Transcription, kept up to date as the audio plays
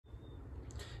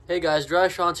Hey guys, Dry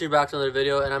Sean's here back to another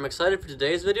video, and I'm excited for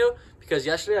today's video because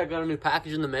yesterday I got a new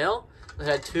package in the mail that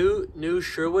had two new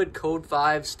Sherwood Code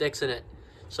 5 sticks in it.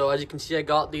 So as you can see, I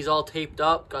got these all taped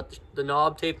up, got the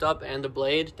knob taped up and the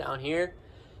blade down here.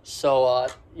 So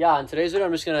yeah, in today's video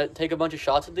I'm just going to take a bunch of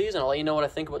shots of these and I'll let you know what I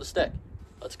think about the stick.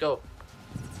 Let's go.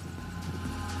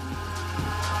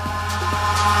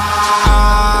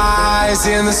 Eyes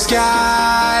in the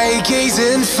sky,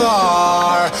 gazing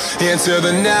far into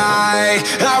the night.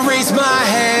 I raise my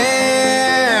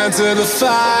hand to the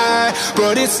fire,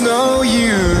 but it's no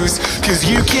use, 'cause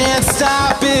you can't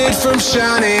stop it from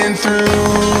shining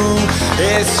through.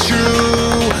 It's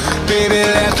true, baby,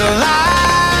 let the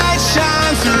light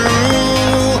shine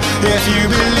through. If you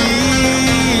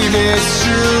believe it's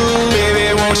true,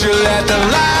 baby, won't you let the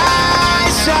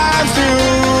light shine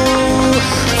through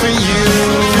for you.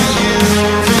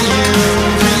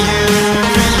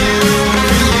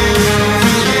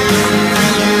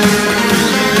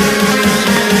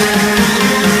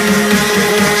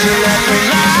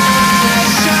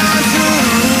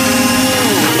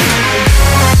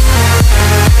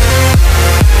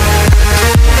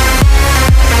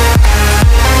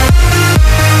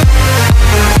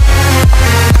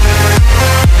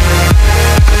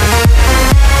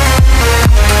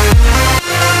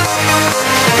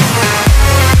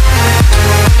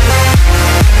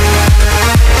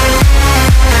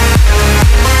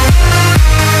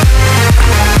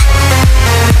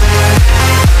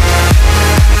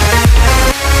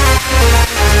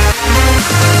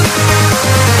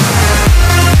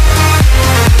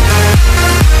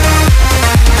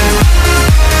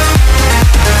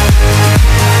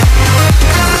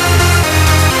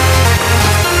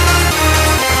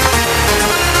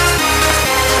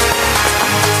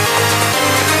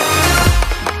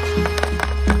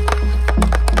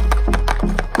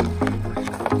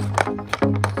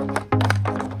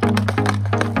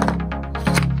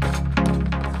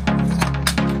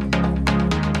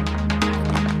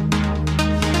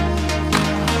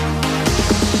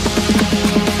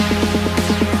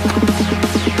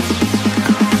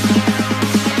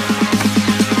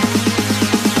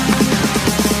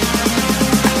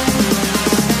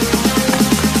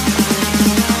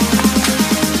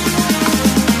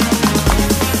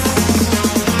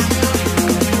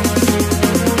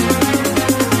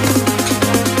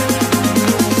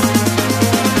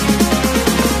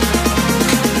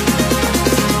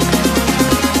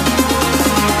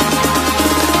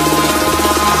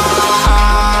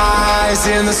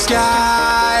 In the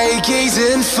sky,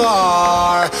 gazing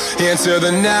far into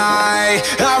the night.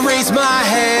 I raise my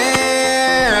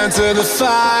hand to the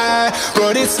fire,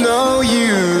 but it's no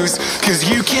use, 'cause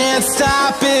you can't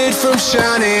stop it from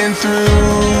shining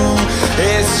through.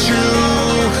 It's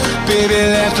true, baby,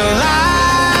 let the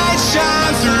light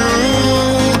shine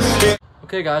through.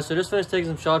 Okay guys, so I just finished taking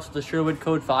some shots with the Sherwood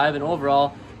Code 5, and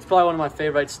overall it's probably one of my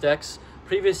favorite sticks.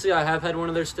 Previously I have had one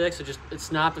of their sticks, it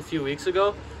snapped a few weeks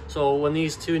ago, so when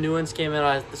these two new ones came in,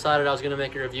 I decided I was going to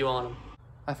make a review on them.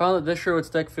 I found that this Sherwood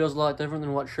stick feels a lot different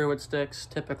than what Sherwood sticks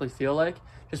typically feel like,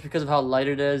 just because of how light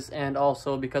it is and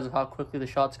also because of how quickly the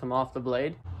shots come off the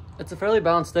blade. It's a fairly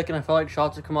balanced stick and I felt like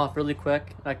shots would come off really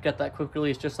quick, and I could get that quick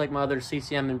release just like my other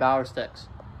CCM and Bauer sticks.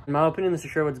 In my opinion, this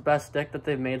is Sherwood's best stick that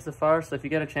they've made so far, so if you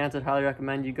get a chance, I'd highly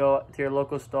recommend you go to your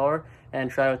local store and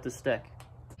try out this stick.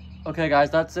 Okay guys,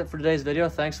 that's it for today's video.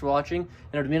 Thanks for watching,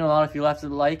 and it would mean a lot if you left a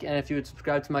like and if you would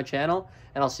subscribe to my channel,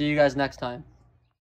 and I'll see you guys next time.